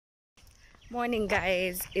Morning,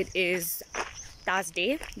 guys. It is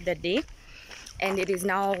Thursday, the day, and it is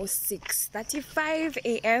now 6:35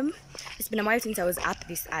 a.m. It's been a while since I was up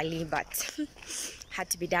this early, but had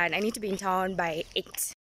to be done. I need to be in town by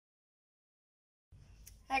 8.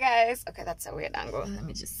 Hi guys. Okay, that's a weird angle. Let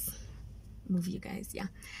me just move you guys. Yeah.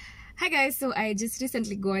 Hi guys. So I just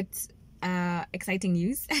recently got exciting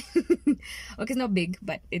news. Okay, it's not big,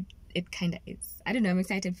 but it kind of is. I don't know, I'm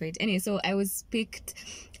excited for it. Anyway, so I was picked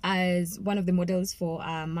as one of the models for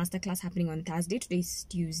a masterclass happening on Thursday. Today's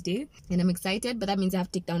Tuesday, and I'm excited, but that means I have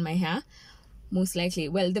to take down my hair, most likely.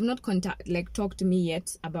 Well, they've not talked to me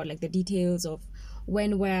yet about like the details of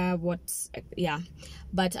when, where, what, yeah.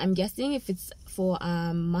 But I'm guessing if it's for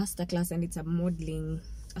a masterclass and it's a modeling,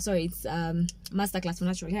 sorry, it's masterclass for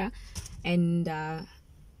natural hair, and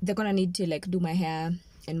they're gonna need to like do my hair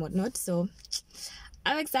and whatnot. So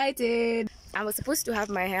I'm excited. I was supposed to have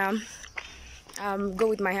my hair, go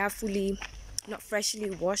with my hair fully, not freshly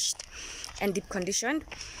washed and deep conditioned,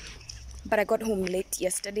 but I got home late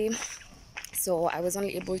yesterday, so I was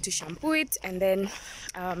only able to shampoo it, and then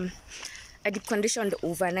I deep conditioned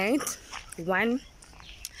overnight,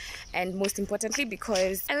 and most importantly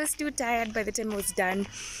because I was too tired by the time I was done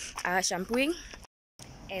shampooing.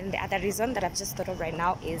 And the other reason that I've just thought of right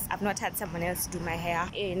now is I've not had someone else do my hair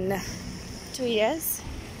in 2 years,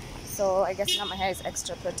 so I guess now my hair is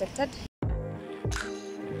extra protected.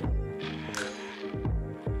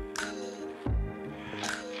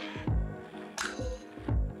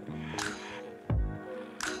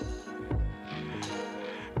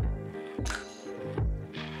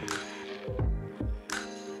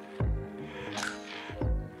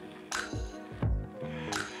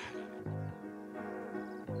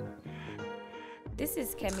 This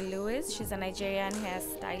is Kemi Lewis. She's a Nigerian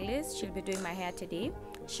hairstylist. She'll be doing my hair today.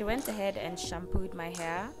 She went ahead and shampooed my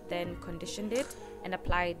hair, then conditioned it and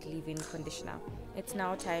applied leave-in conditioner. It's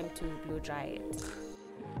now time to blow dry it.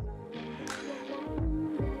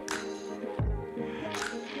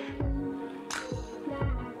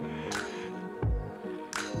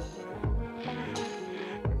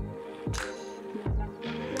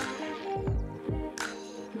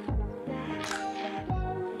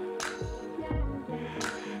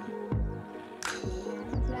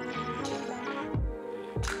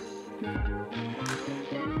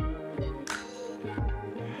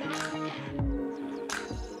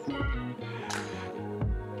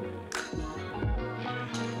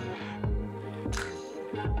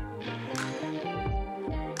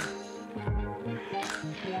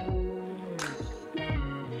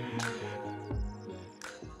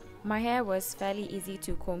 My hair was fairly easy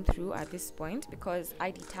to comb through at this point because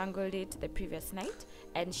I detangled it the previous night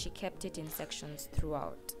and she kept it in sections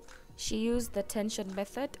throughout. She used the tension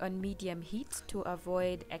method on medium heat to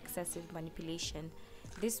avoid excessive manipulation.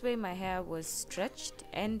 This way my hair was stretched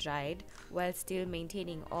and dried while still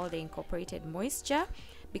maintaining all the incorporated moisture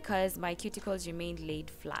because my cuticles remained laid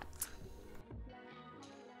flat.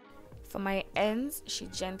 For my ends, she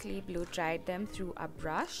gently blow dried them through a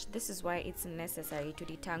brush. This is why it's necessary to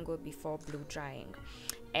detangle before blow drying.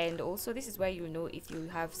 And also this is where you'll know if you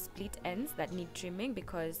have split ends that need trimming,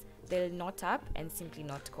 because they'll knot up and simply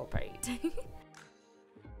not cooperate.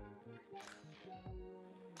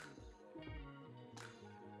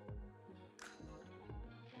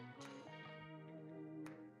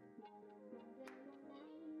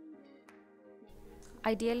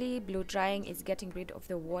 Ideally, blow drying is getting rid of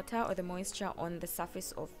the water or the moisture on the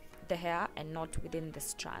surface of the hair and not within the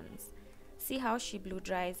strands. See how she blow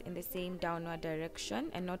dries in the same downward direction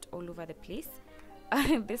and not all over the place?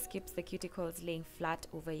 This keeps the cuticles laying flat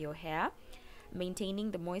over your hair, maintaining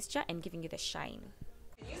the moisture and giving you the shine.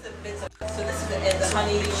 Use a bit of, so this is the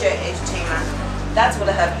honey shirt edge tamer. That's what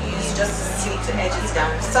I have used just to sleep the edges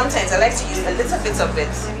down. Sometimes I like to use a little bit of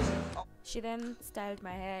it. She then styled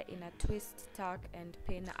my hair in a twist, tuck and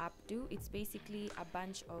pin updo. It's basically a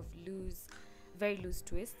bunch of very loose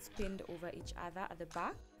twists pinned over each other at the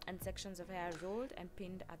back, and sections of hair rolled and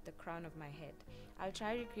pinned at the crown of my head. I'll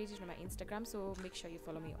try to recreate it on my Instagram, so make sure you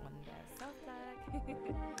follow me on there.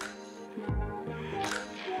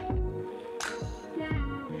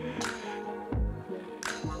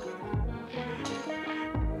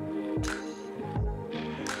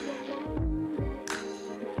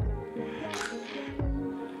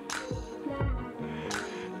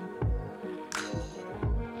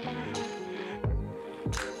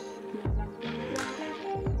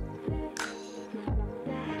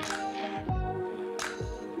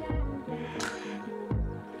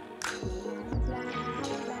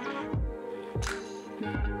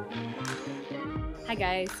 Hi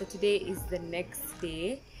guys, so today is the next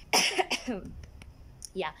day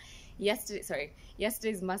yeah,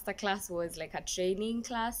 yesterday's masterclass was like a training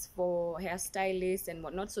class for hairstylists and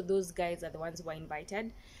whatnot, so those guys are the ones who were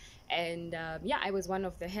invited. And yeah, I was one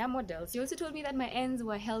of the hair models. She also told me that my ends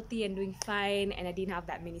were healthy and doing fine, and I didn't have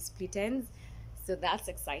that many split ends, so that's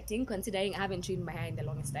exciting considering I haven't trimmed my hair in the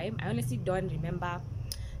longest time. I honestly don't remember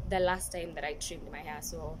the last time that I trimmed my hair,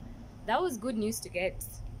 so that was good news to get.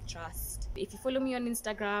 Trust. If you follow me on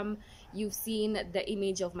Instagram, you've seen the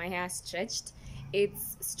image of my hair stretched.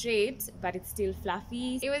 It's straight but it's still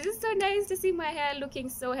fluffy. It was just so nice to see my hair looking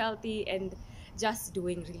so healthy and just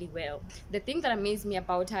doing really well. The thing that amazed me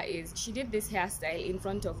about her is she did this hairstyle in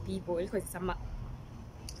front of people because it's a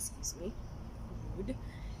excuse me, rude,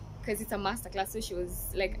 because it's a masterclass. So she was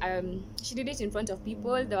like, she did it in front of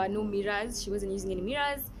people. There were no mirrors. She wasn't using any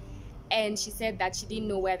mirrors, and she said that she didn't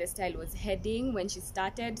know where the style was heading when she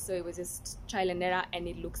started, so it was just trial and error, and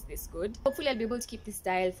it looks this good. Hopefully I'll be able to keep this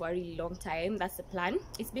style for a really long time. That's the plan.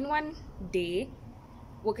 It's been one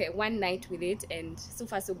night with it, and so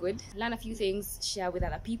far so good. Learn a few things, share with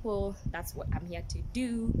other people. That's what I'm here to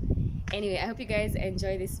do. Anyway, I hope you guys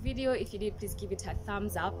enjoy this video. If you did, please give it a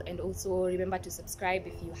thumbs up, and also remember to subscribe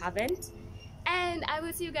if you haven't, and I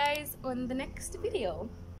will see you guys on the next video.